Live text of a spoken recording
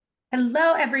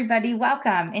Hello, everybody.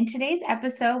 Welcome. In today's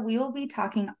episode, we will be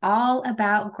talking all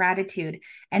about gratitude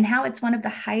and how it's one of the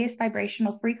highest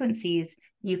vibrational frequencies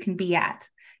you can be at.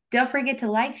 Don't forget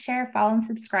to like, share, follow, and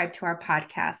subscribe to our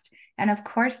podcast. And of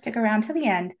course, stick around to the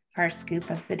end for our scoop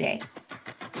of the day.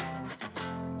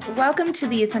 Welcome to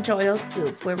the Essential Oil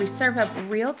Scoop, where we serve up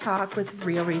real talk with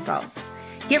real results.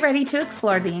 Get ready to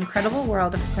explore the incredible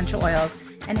world of essential oils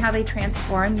and how they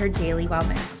transform your daily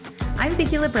wellness. I'm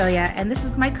Vicki Labrilia, and this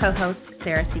is my co-host,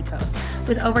 Sarah Sipos.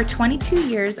 With over 22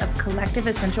 years of collective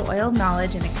essential oil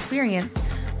knowledge and experience,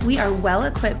 we are well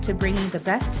equipped to bring you the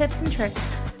best tips and tricks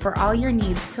for all your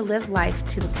needs to live life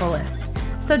to the fullest.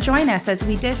 So join us as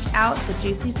we dish out the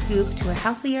juicy scoop to a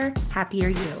healthier, happier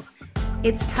you.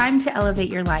 It's time to elevate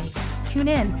your life. Tune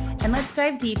in and let's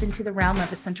dive deep into the realm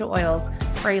of essential oils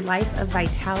for a life of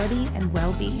vitality and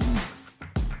well-being.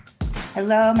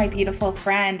 Hello, my beautiful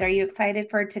friend. Are you excited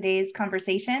for today's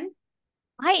conversation?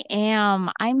 I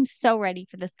am. I'm so ready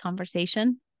for this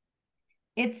conversation.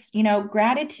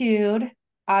 Gratitude,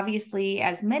 obviously,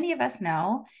 as many of us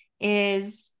know,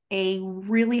 is a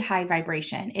really high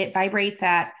vibration. It vibrates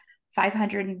at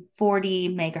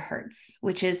 540 megahertz,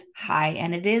 which is high,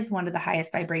 and it is one of the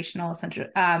highest vibrational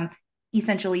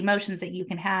essential emotions that you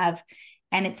can have.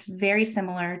 And it's very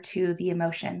similar to the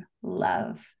emotion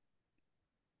love.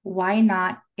 Why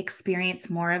not experience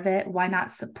more of it? Why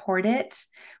not support it?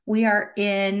 We are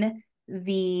in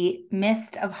the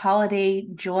midst of holiday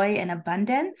joy and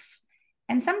abundance.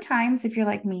 And sometimes if you're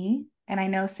like me, and I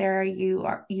know Sarah, you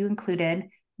included,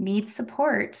 need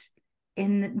support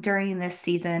in during this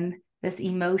season, this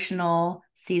emotional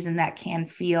season that can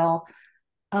feel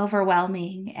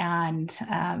overwhelming and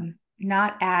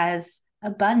not as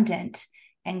abundant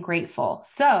and grateful.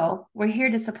 So we're here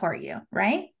to support you,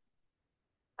 right?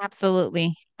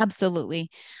 Absolutely. Absolutely.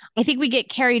 I think we get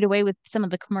carried away with some of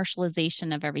the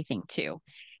commercialization of everything too.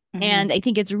 And Mhm. I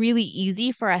think it's really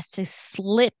easy for us to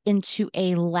slip into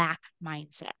a lack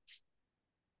mindset.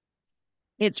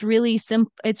 It's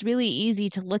really easy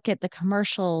to look at the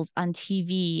commercials on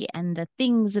TV and the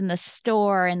things in the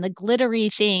store and the glittery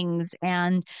things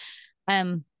and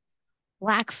um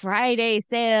Black Friday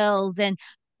sales and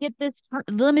get this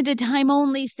limited time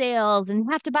only sales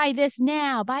and have to buy this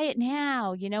now, buy it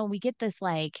now. We get this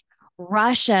like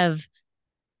rush of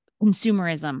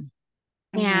consumerism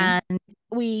Mhm. and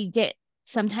we get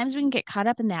sometimes we can get caught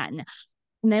up in that. And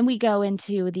then we go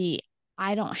into the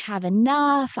I don't have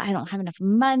enough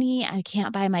money, I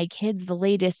can't buy my kids the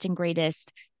latest and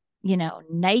greatest,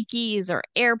 Nikes or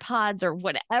AirPods or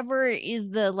whatever is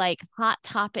the like hot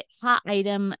topic, hot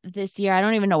item this year. I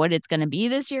don't even know what it's going to be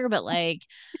this year, but Me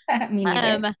um,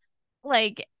 neither.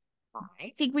 like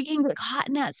I think we can get caught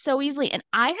in that so easily. And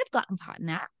I have gotten caught in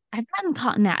that. I've gotten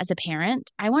caught in that as a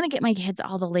parent. I want to get my kids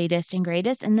all the latest and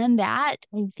greatest. And then I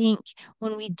think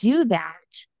when we do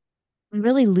that, we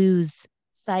really lose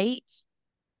sight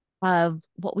of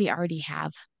what we already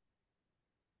have,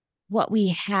 what we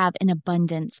have an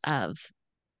abundance of.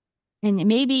 And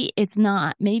maybe it's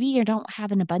not, maybe you don't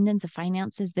have an abundance of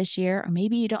finances this year, or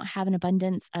maybe you don't have an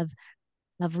abundance of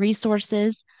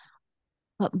resources,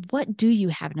 but what do you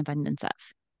have an abundance of?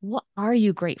 What are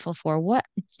you grateful for? What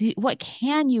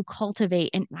can you cultivate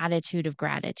an attitude of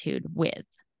gratitude with?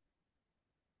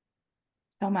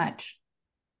 So much.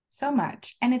 So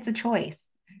much. And it's a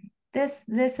choice.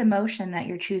 This emotion that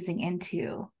you're choosing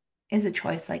into is a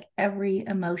choice like every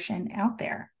emotion out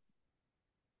there.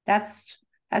 That's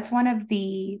that's one of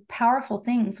the powerful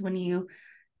things when you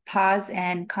pause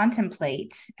and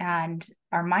contemplate and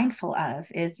are mindful of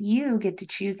is you get to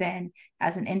choose in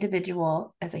as an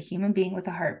individual, as a human being with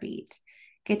a heartbeat,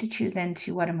 get to choose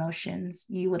into what emotions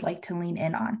you would like to lean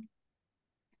in on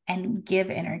and give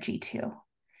energy to.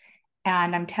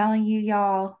 And I'm telling you,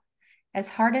 y'all, as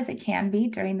hard as it can be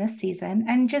during this season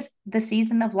and just the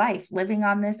season of life, living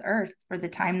on this earth for the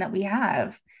time that we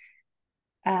have,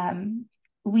 um,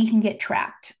 we can get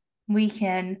trapped. We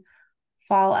can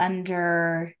fall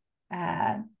under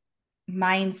uh,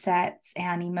 mindsets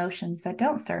and emotions that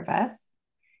don't serve us,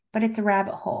 but it's a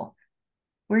rabbit hole.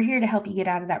 We're here to help you get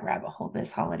out of that rabbit hole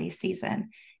this holiday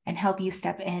season and help you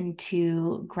step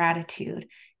into gratitude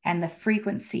and the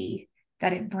frequency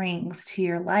that it brings to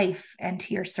your life and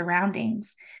to your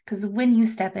surroundings. Because when you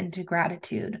step into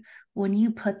gratitude, when you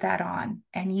put that on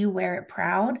and you wear it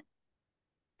proud,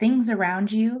 things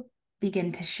around you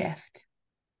begin to shift.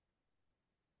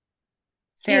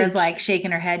 Sarah's Huge. like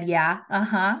shaking her head. Yeah. Uh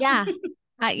huh. Yeah.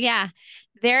 Yeah.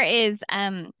 There is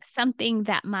something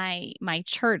that my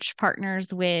church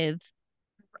partners with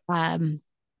um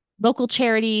local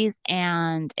charities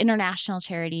and international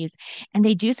charities, and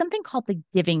they do something called the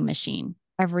giving machine.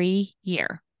 every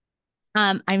year.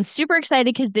 I'm super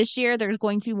excited because this year there's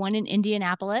going to be one in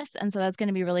Indianapolis. And so that's going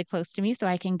to be really close to me, so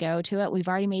I can go to it. We've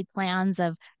already made plans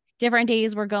of different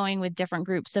days we're going with different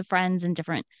groups of friends and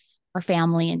different, our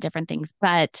family and different things.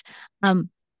 But um,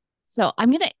 so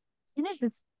I'm gonna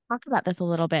just talk about this a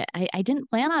little bit. I didn't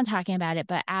plan on talking about it,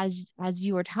 but as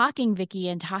you were talking, Vicky,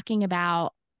 and talking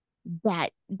about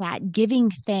that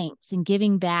giving thanks and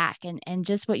giving back and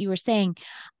just what you were saying,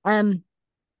 um,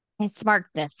 it sparked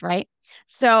this, right?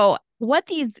 So what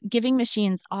these giving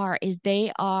machines are is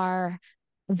they are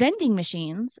vending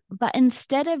machines, but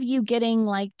instead of you getting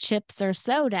like chips or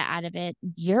soda out of it,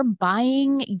 you're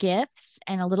buying gifts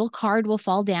and a little card will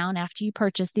fall down after you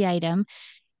purchase the item.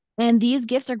 And these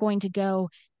gifts are going to go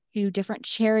to different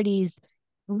charities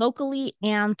locally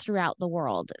and throughout the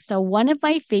world. So one of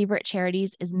my favorite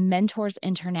charities is Mentors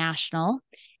International,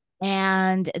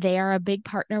 and they are a big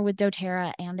partner with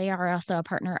doTERRA, and they are also a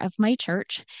partner of my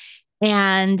church.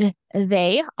 And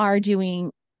they're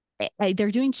doing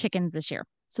chickens this year.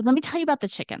 So let me tell you about the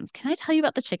chickens. Can I tell you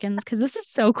about the chickens? Because this is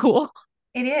so cool.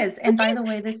 It is. And by the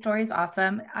way, this story is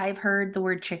awesome. I've heard the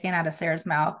word chicken out of Sarah's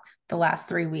mouth the last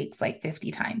 3 weeks, like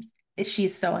 50 times.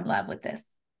 She's so in love with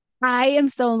this. I am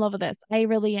so in love with this. I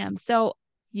really am. So a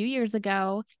few years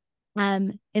ago,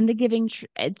 in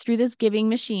the through this giving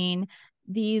machine,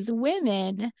 these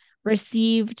women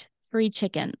received free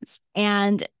chickens.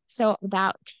 And so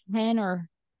about 10 or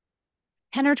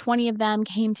 20 of them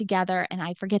came together, and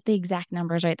I forget the exact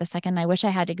numbers right the second. I wish I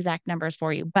had exact numbers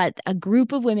for you, but a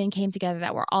group of women came together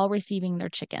that were all receiving their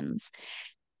chickens,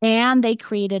 and they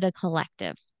created a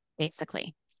collective,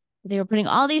 basically. They were putting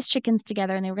all these chickens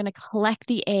together, and they were going to collect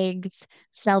the eggs,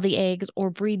 sell the eggs, or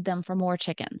breed them for more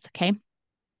chickens. Okay.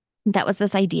 That was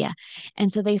this idea.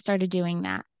 And so they started doing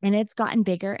that. And it's gotten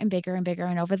bigger and bigger and bigger.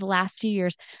 And over the last few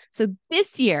years, so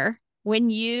this year, when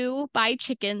you buy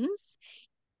chickens,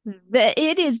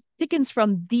 it is chickens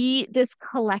from this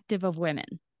collective of women.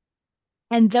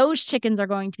 And those chickens are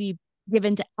going to be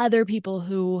given to other people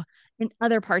who in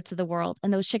other parts of the world.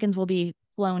 And those chickens will be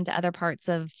flown to other parts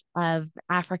of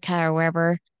Africa or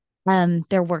wherever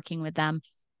they're working with them.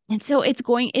 And so it's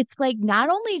like not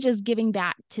only just giving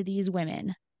back to these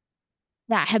women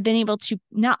that have been able to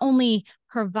not only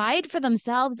provide for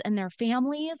themselves and their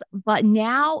families, but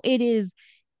now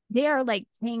they are like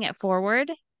paying it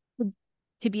forward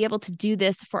to be able to do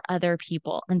this for other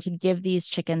people and to give these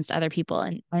chickens to other people,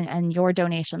 and your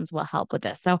donations will help with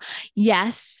this. So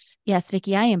yes,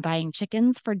 Vicky, I am buying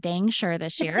chickens for dang sure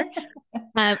this year.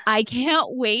 I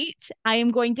can't wait. I am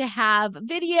going to have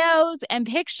videos and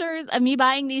pictures of me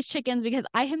buying these chickens because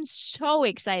I am so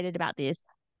excited about these.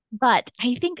 But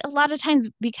I think a lot of times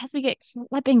because we get caught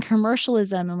up in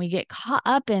commercialism and we get caught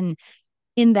up in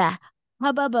the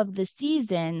hubbub of the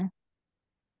season,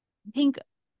 I think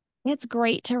it's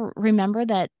great to remember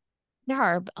that there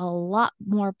are a lot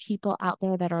more people out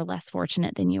there that are less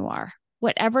fortunate than you are.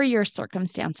 Whatever your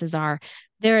circumstances are,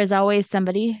 there is always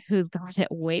somebody who's got it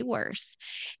way worse.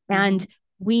 And Mhm.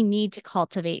 we need to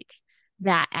cultivate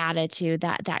that attitude,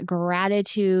 that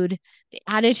gratitude,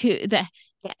 the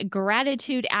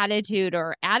gratitude attitude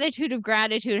or attitude of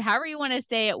gratitude, however you want to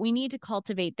say it. We need to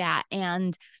cultivate that.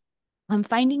 And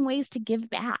finding ways to give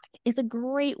back is a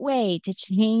great way to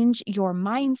change your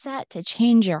mindset, to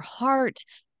change your heart,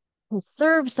 to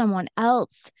serve someone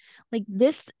else. Like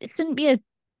this, it shouldn't be a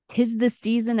tis the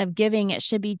season of giving. It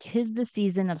should be tis the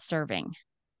season of serving,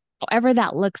 however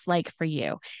that looks like for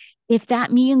you. If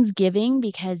that means giving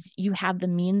because you have the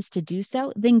means to do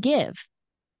so, then give.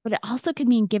 But it also could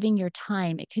mean giving your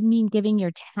time. It could mean giving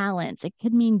your talents. It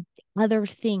could mean other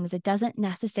things. It doesn't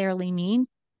necessarily mean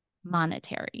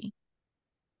monetary.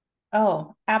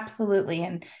 Oh, absolutely.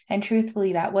 And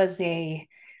truthfully, that was a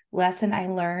lesson I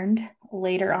learned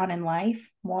later on in life,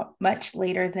 much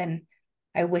later than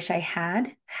I wish I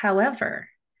had. However,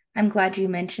 I'm glad you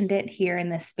mentioned it here in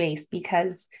this space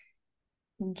because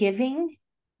giving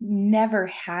never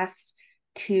has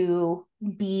to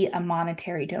be a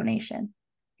monetary donation.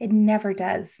 It never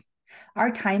does.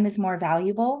 Our time is more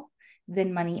valuable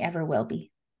than money ever will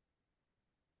be.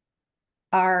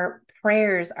 Our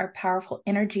prayers are powerful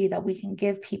energy that we can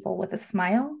give people with a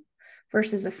smile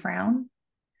versus a frown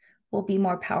will be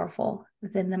more powerful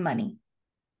than the money.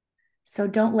 So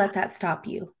don't let that stop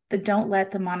you. Don't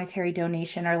let the monetary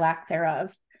donation or lack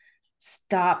thereof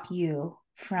stop you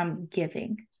from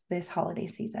giving this holiday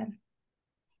season.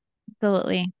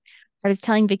 Absolutely. I was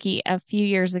telling Vicky a few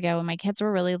years ago when my kids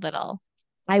were really little,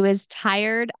 I was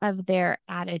tired of their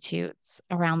attitudes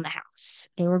around the house.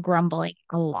 They were grumbling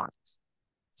a lot.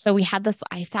 So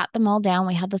I sat them all down.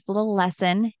 We had this little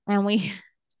lesson and we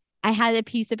I had a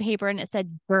piece of paper and it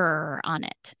said "grr" on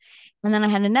it. And then I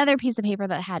had another piece of paper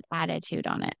that had attitude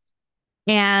on it.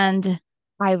 And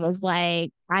I was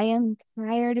like, I am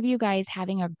tired of you guys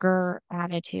having a grr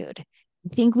attitude.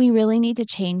 I think we really need to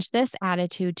change this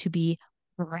attitude to be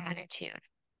gratitude.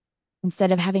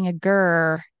 Instead of having a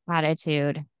grr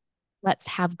attitude, let's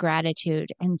have gratitude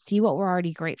and see what we're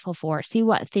already grateful for, see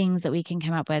what things that we can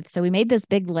come up with. So we made this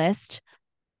big list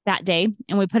that day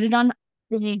and we put it on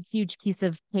a huge piece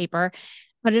of paper,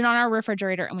 put it on our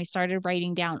refrigerator, and we started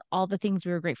writing down all the things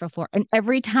we were grateful for. And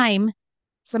every time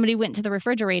somebody went to the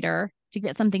refrigerator to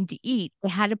get something to eat, they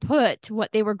had to put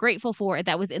what they were grateful for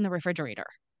that was in the refrigerator.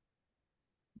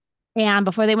 And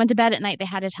before they went to bed at night, they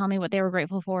had to tell me what they were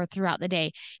grateful for throughout the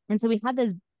day. And so we had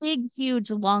this big,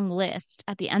 huge, long list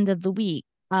at the end of the week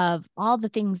of all the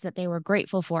things that they were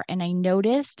grateful for. And I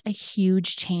noticed a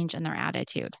huge change in their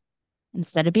attitude.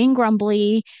 Instead of being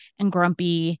grumbly and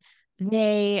grumpy,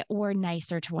 they were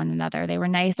nicer to one another. They were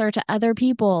nicer to other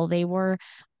people. They were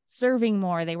serving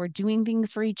more. They were doing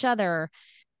things for each other.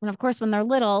 And of course, when they're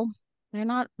little, they're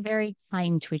not very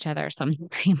kind to each other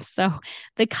sometimes. So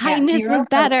the Yeah, kindness zero was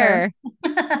filter.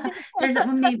 better. There's, well,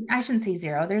 maybe I shouldn't say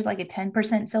zero. There's like a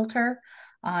 10% filter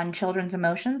on children's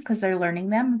emotions because they're learning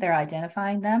them, they're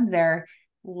identifying them, they're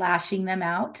lashing them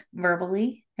out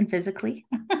verbally and physically.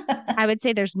 I would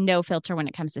say there's no filter when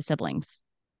it comes to siblings.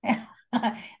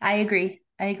 I agree.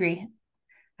 I agree.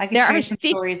 I could There are share some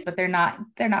things, stories, but they're not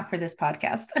for this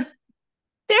podcast.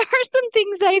 there are some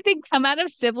things that I think come out of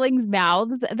siblings'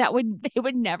 mouths that would they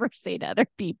would never say to other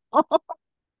people.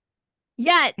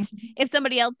 Yet, if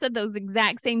somebody else said those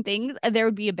exact same things, there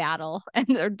would be a battle and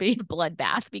there'd be a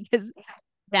bloodbath because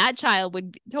that child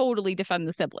would totally defend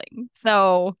the sibling.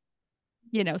 So,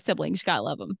 siblings, you gotta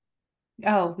love them.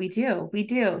 Oh, we do. We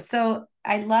do. So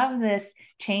I love this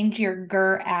change your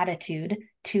GER attitude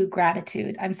to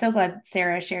gratitude. I'm so glad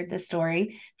Sarah shared this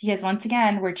story because once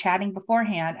again, we're chatting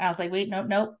beforehand. I was like, wait, nope,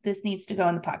 nope, this needs to go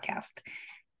in the podcast.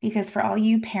 Because for all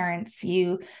you parents,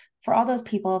 for all those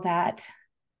people that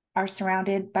are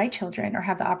surrounded by children or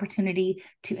have the opportunity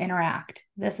to interact,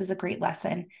 this is a great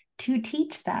lesson to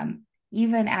teach them,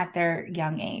 even at their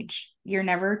young age. You're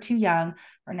never too young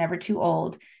or never too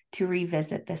old to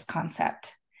revisit this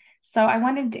concept. So I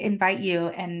wanted to invite you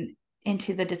and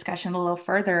into the discussion a little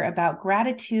further about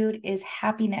gratitude is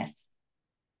happiness.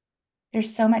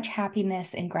 There's so much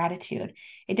happiness in gratitude.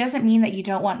 It doesn't mean that you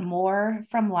don't want more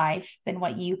from life than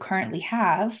what you currently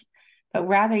have, but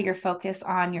rather you're focused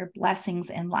on your blessings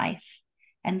in life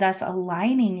and thus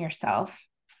aligning yourself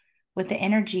with the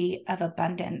energy of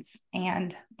abundance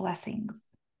and blessings.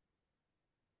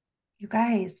 You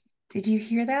guys, did you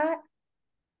hear that?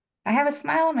 I have a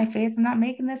smile on my face. I'm not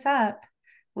making this up.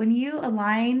 When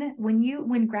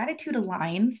gratitude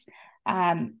aligns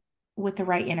with the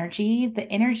right energy,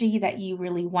 the energy that you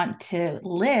really want to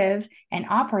live and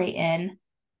operate in,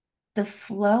 the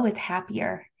flow is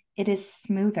happier. It is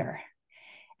smoother.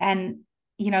 And,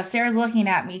 Sarah's looking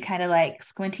at me kind of like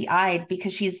squinty eyed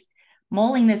because she's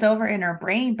mulling this over in her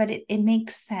brain, but it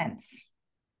makes sense.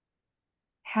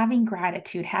 Having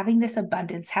gratitude, having this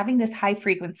abundance, having this high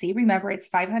frequency, remember it's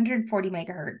 540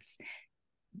 megahertz,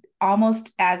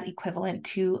 almost as equivalent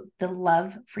to the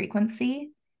love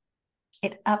frequency.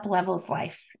 It up levels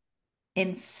life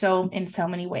in so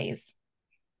many ways.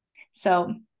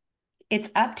 So it's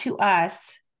up to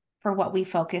us for what we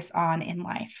focus on in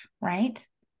life, right?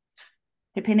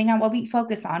 Depending on what we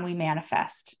focus on, we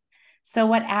manifest. So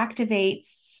what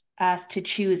activates us to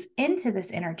choose into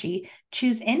this energy,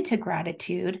 choose into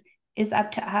gratitude, is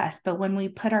up to us. But when we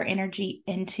put our energy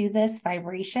into this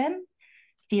vibration,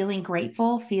 feeling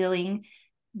grateful, feeling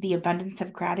the abundance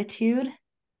of gratitude,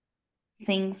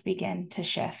 things begin to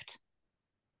shift.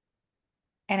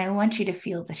 And I want you to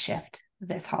feel the shift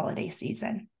this holiday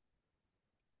season.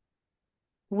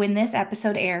 When this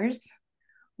episode airs,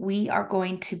 we are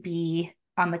going to be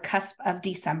on the cusp of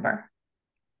December.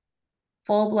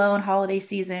 Full-blown holiday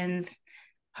seasons,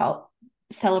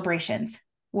 celebrations,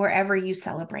 wherever you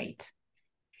celebrate.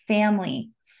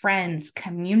 Family, friends,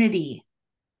 community,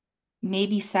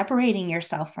 maybe separating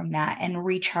yourself from that and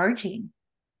recharging.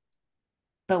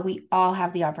 But we all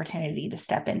have the opportunity to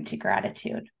step into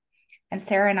gratitude. And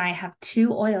Sarah and I have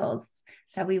 2 oils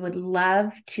that we would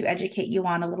love to educate you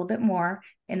on a little bit more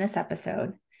in this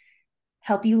episode,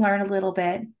 help you learn a little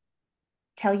bit,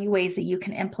 tell you ways that you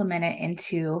can implement it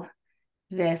into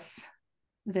this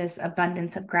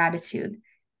abundance of gratitude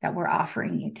that we're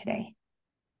offering you today.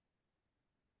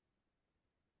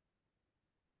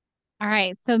 All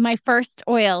right. So my first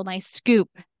oil, my scoop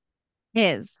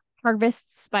is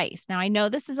Harvest Spice. Now, I know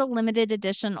this is a limited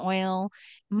edition oil,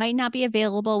 might not be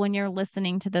available when you're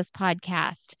listening to this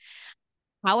podcast.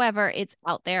 However, it's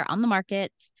out there on the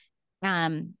market.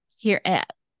 Here at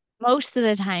most of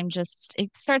the time, just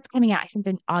it starts coming out, I think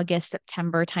in August,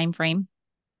 September timeframe.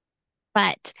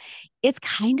 But it's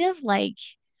kind of like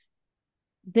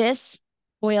this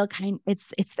oil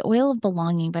it's the oil of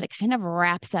belonging, but it kind of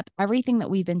wraps up everything that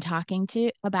we've been talking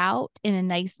to about in a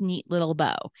nice, neat little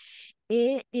bow.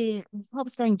 It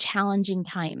helps during challenging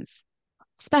times,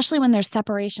 especially when there's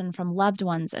separation from loved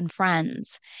ones and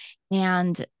friends.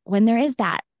 And when there is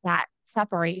that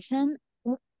separation,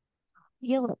 I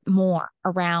feel it more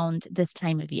around this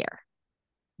time of year,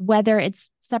 whether it's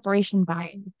separation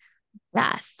by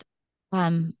death,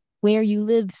 um, where you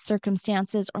live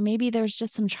circumstances, or maybe there's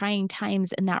just some trying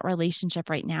times in that relationship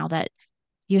right now that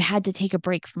you had to take a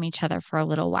break from each other for a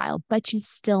little while, but you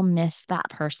still miss that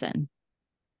person.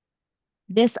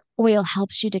 This oil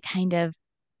helps you to kind of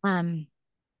um,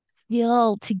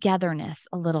 feel togetherness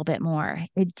a little bit more.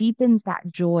 It deepens that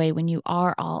joy when you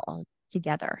are all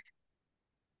together.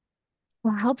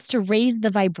 It helps to raise the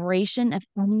vibration of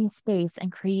any space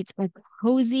and creates a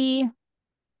cozy,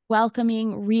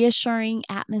 welcoming, reassuring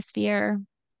atmosphere.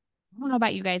 I don't know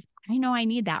about you guys. I know I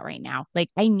need that right now. Like,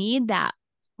 I need that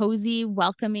cozy,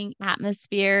 welcoming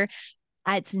atmosphere.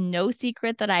 It's no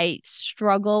secret that I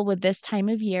struggle with this time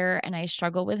of year and I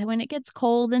struggle with when it gets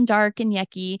cold and dark and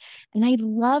yucky. And I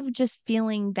love just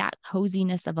feeling that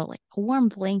coziness of a warm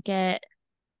blanket.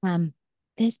 Um,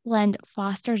 this blend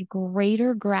fosters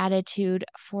greater gratitude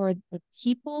for the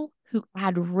people who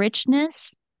add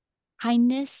richness,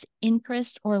 kindness,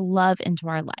 interest, or love into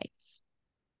our lives.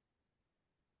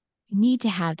 We need to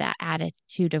have that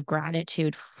attitude of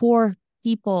gratitude for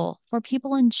people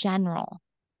in general.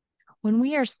 When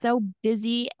we are so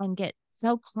busy and get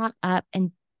so caught up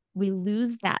and we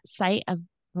lose that sight of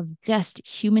just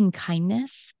human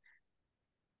kindness,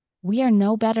 we are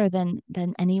no better than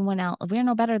anyone else. We are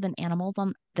no better than animals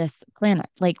on this planet.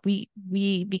 Like we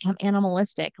become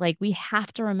animalistic. Like we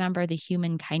have to remember the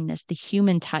human kindness, the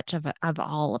human touch of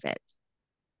all of it.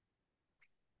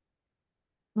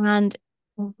 And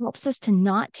it helps us to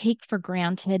not take for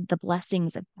granted the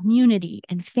blessings of community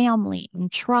and family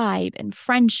and tribe and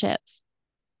friendships.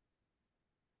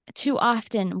 Too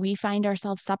often, we find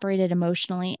ourselves separated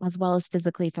emotionally as well as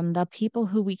physically from the people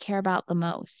who we care about the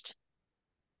most.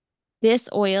 This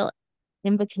oil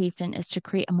invitation is to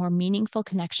create a more meaningful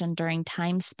connection during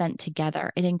time spent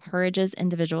together. It encourages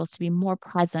individuals to be more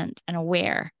present and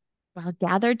aware while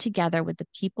gathered together with the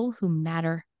people who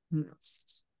matter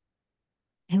most.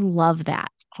 I love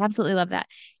that. Absolutely love that.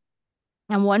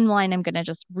 And one line I'm going to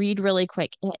just read really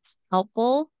quick. It's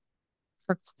helpful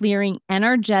for clearing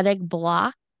energetic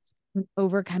blocks and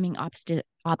overcoming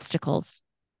obstacles.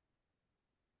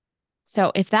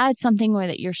 So if that's something where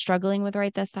that you're struggling with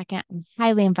right this second, I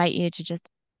highly invite you to just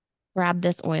grab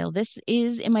this oil. This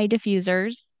is in my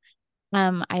diffusers.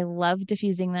 I love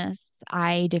diffusing this.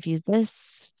 I diffuse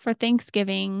this for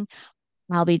Thanksgiving.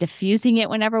 I'll be diffusing it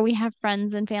whenever we have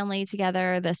friends and family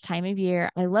together this time of year.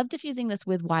 I love diffusing this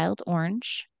with wild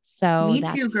orange. So Me too,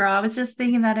 that's girl. I was just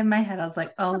thinking that in my head. I was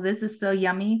like, oh, this is so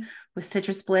yummy with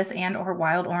citrus bliss and or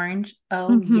wild orange.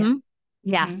 Oh, yeah. hmm Mhm.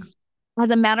 yes. As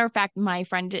a matter of fact, my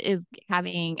friend is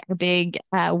having a big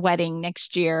wedding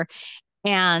next year,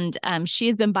 and she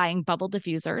has been buying bubble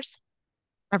diffusers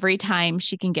every time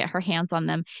she can get her hands on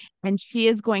them. And she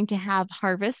is going to have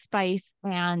Harvest Spice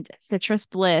and Citrus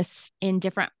Bliss in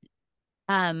different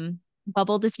um,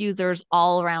 bubble diffusers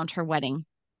all around her wedding.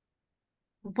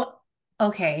 What?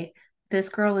 Okay, this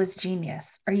girl is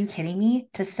genius. Are you kidding me?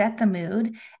 To set the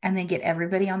mood and then get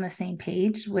everybody on the same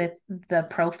page with the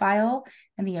profile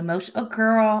and the emotion. Oh,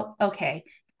 girl. Okay.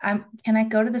 Can I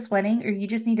go to this wedding or you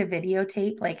just need a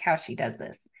videotape like how she does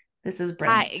this? This is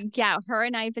brilliant. Yeah, her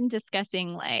and I have been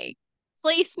discussing like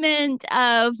placement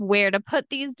of where to put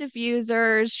these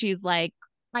diffusers. She's like,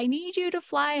 I need you to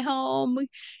fly home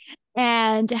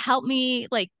and to help me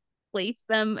like place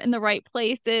them in the right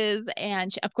places.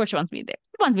 And of course, she wants me there.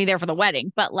 She wants me there for the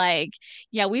wedding, but like,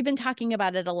 yeah, we've been talking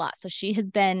about it a lot. So she has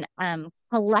been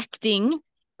collecting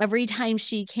every time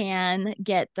she can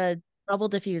get the bubble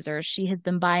diffusers. She has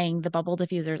been buying the bubble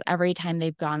diffusers every time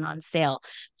they've gone on sale.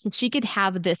 So she could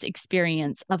have this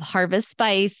experience of Harvest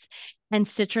Spice and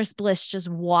Citrus Bliss just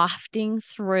wafting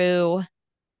through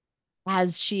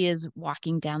as she is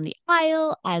walking down the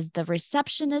aisle, as the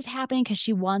reception is happening, because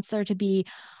she wants there to be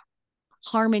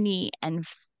harmony and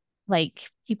like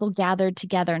people gathered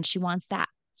together, and she wants that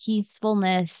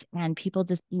peacefulness and people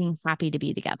just being happy to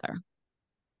be together.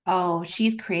 Oh,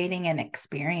 she's creating an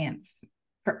experience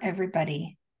for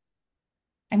everybody.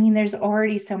 I mean, there's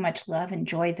already so much love and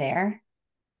joy there.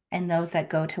 And those that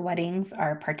go to weddings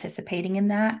are participating in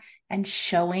that and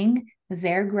showing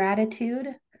their gratitude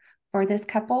for this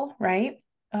couple, right?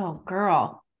 Oh,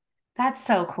 girl, that's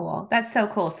so cool. That's so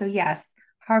cool. So, yes,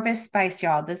 Harvest Spice,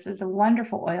 y'all. This is a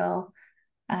wonderful oil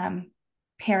um,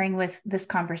 pairing with this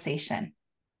conversation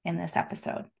in this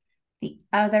episode. The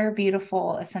other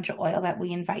beautiful essential oil that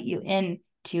we invite you in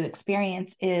to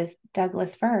experience is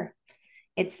Douglas fir.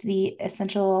 It's the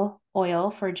essential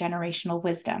oil for generational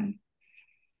wisdom.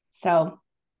 So,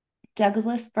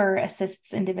 Douglas fir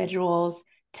assists individuals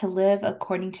to live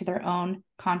according to their own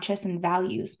conscious and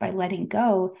values by letting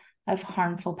go of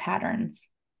harmful patterns.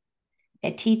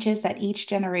 It teaches that each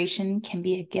generation can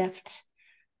be a gift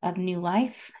of new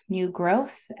life, new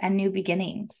growth, and new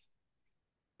beginnings.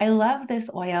 I love this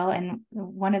oil, and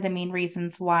one of the main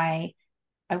reasons why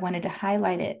I wanted to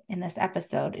highlight it in this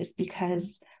episode is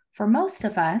because for most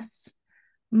of us,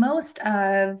 most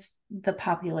of the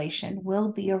population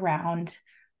will be around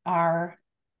our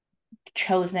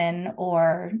chosen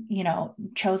or,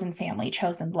 chosen family,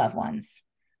 chosen loved ones.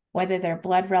 Whether they're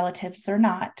blood relatives or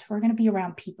not, we're going to be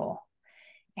around people.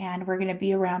 And we're going to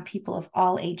be around people of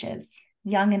all ages,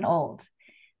 young and old.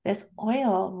 This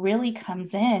oil really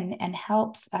comes in and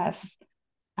helps us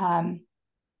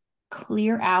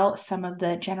clear out some of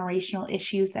the generational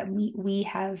issues that we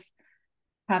have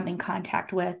come in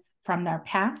contact with from their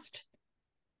past.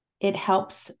 It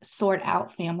helps sort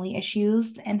out family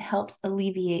issues and helps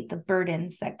alleviate the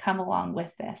burdens that come along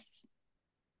with this.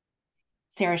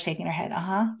 Sarah's shaking her head.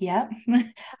 Yep.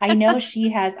 I know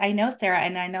I know Sarah,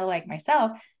 and I know like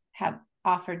myself have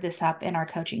offered this up in our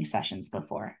coaching sessions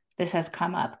before. This has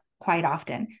come up quite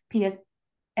often because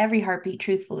every heartbeat,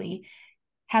 truthfully,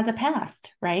 has a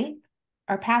past, right?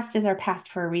 Our past is our past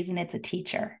for a reason. It's a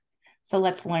teacher. So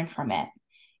let's learn from it.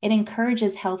 It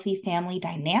encourages healthy family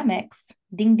dynamics.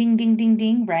 Ding, ding, ding, ding,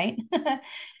 ding, right?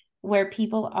 Where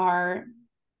people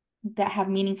that have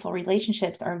meaningful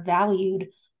relationships are valued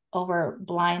over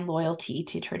blind loyalty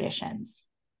to traditions.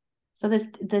 So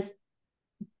this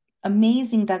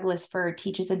amazing Douglas fir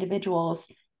teaches individuals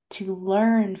to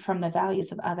learn from the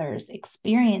values of others,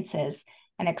 experiences,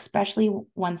 and especially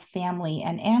one's family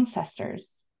and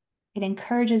ancestors. It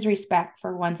encourages respect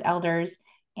for one's elders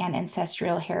and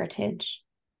ancestral heritage.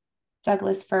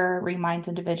 Douglas fir reminds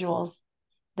individuals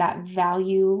that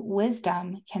value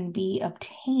wisdom can be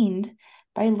obtained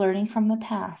by learning from the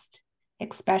past,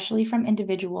 especially from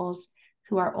individuals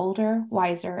who are older,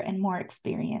 wiser, and more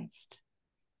experienced.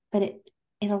 But it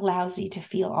allows you to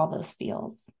feel all those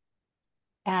feels.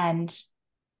 And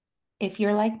if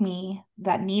you're like me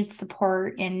that needs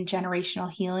support in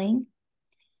generational healing,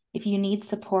 if you need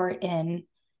support in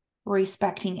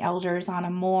respecting elders on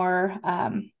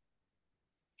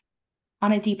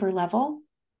a deeper level,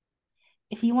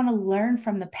 if you want to learn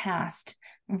from the past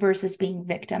versus being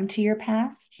victim to your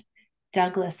past,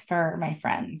 Douglas fir, my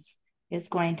friends, is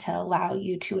going to allow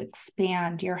you to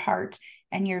expand your heart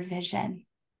and your vision.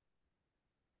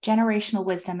 Generational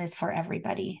wisdom is for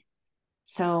everybody.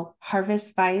 So Harvest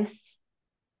Spice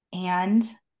and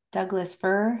Douglas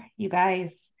fir, you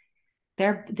guys,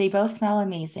 they both smell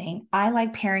amazing. I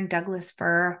like pairing Douglas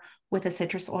fir with a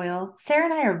citrus oil. Sarah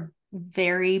and I are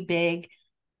very big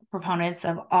proponents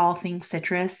of all things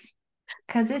citrus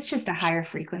because it's just a higher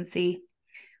frequency.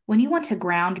 When you want to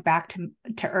ground back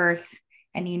to earth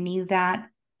and you need that,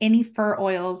 any fir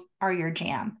oils are your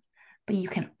jam, but you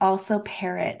can also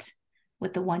pair it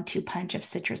with the 1-2 punch of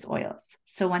citrus oils.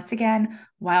 So once again,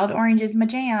 wild orange is my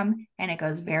jam and it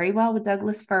goes very well with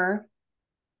Douglas fir.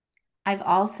 I've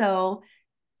also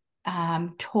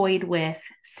toyed with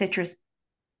citrus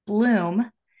bloom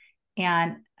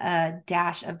and a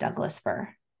dash of Douglas fir.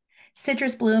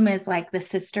 Citrus bloom is like the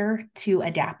sister to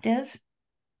adaptive.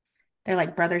 They're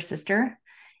like brother sister,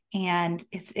 and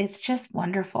it's just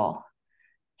wonderful.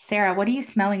 Sarah, what are you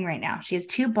smelling right now? She has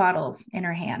 2 bottles in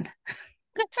her hand.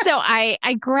 So I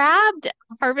grabbed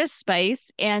Harvest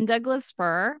Spice and Douglas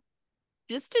fir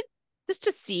just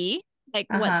to see like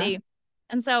what Uh-huh. they,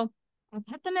 and so I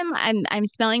put them in I'm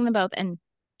smelling them both and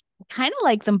kind of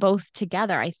like them both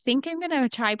together. I think I'm gonna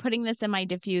try putting this in my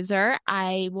diffuser.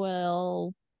 I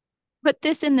will put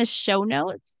this in the show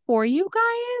notes for you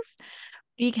guys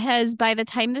because by the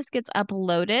time this gets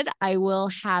uploaded, I will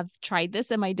have tried this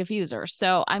in my diffuser.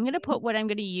 So I'm gonna put what I'm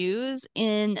gonna use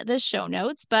in the show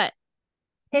notes, but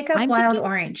Pick up I'm wild thinking,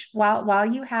 orange. While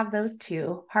you have those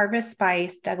 2, Harvest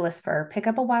Spice, Douglas fir, pick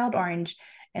up a wild orange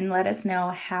and let us know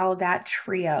how that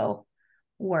trio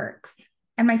works.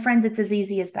 And my friends, it's as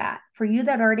easy as that. For you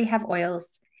that already have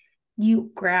oils, you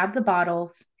grab the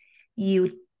bottles,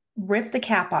 you rip the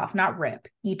cap off, not rip.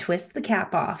 You twist the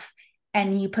cap off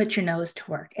and you put your nose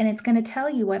to work. And it's going to tell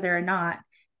you whether or not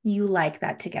you like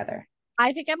that together.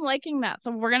 I think I'm liking that.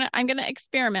 So I'm gonna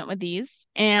experiment with these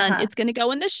and Uh-huh. it's gonna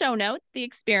go in the show notes, the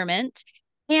experiment.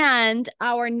 And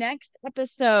our next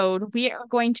episode, we are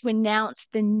going to announce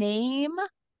the name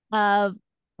of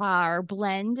our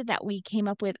blend that we came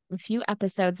up with a few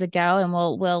episodes ago, and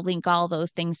we'll link all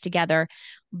those things together.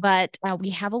 But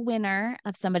we have a winner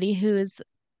of somebody who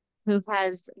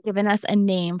has given us a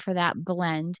name for that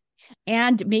blend.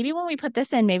 And maybe when we put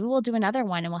this in, maybe we'll do another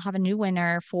one and we'll have a new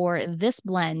winner for this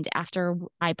blend after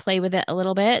I play with it a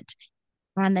little bit.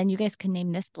 And then you guys can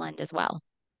name this blend as well.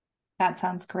 That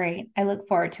sounds great. I look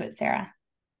forward to it, Sarah.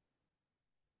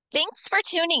 Thanks for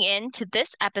tuning in to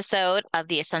this episode of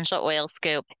the Essential Oil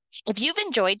Scoop. If you've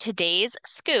enjoyed today's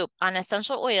scoop on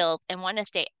essential oils and want to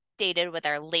stay updated with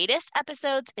our latest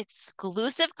episodes,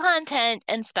 exclusive content,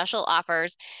 and special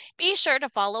offers, be sure to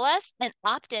follow us and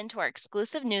opt into our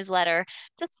exclusive newsletter.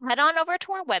 Just head on over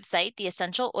to our website,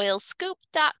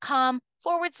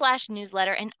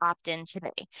 theessentialoilscoop.com/newsletter, and opt in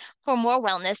today. For more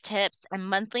wellness tips and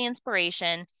monthly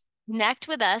inspiration, connect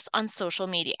with us on social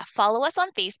media. Follow us on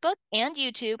Facebook and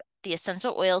YouTube, the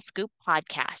Essential Oil Scoop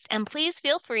podcast. And please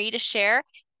feel free to share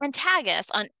and tag us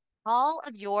on all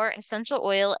of your essential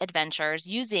oil adventures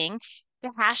using the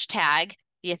hashtag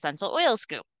the Essential Oil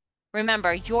Scoop.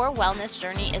 Remember, your wellness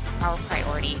journey is our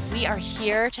priority. We are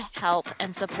here to help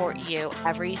and support you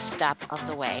every step of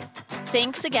the way.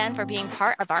 Thanks again for being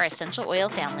part of our essential oil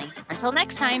family. Until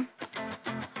next time.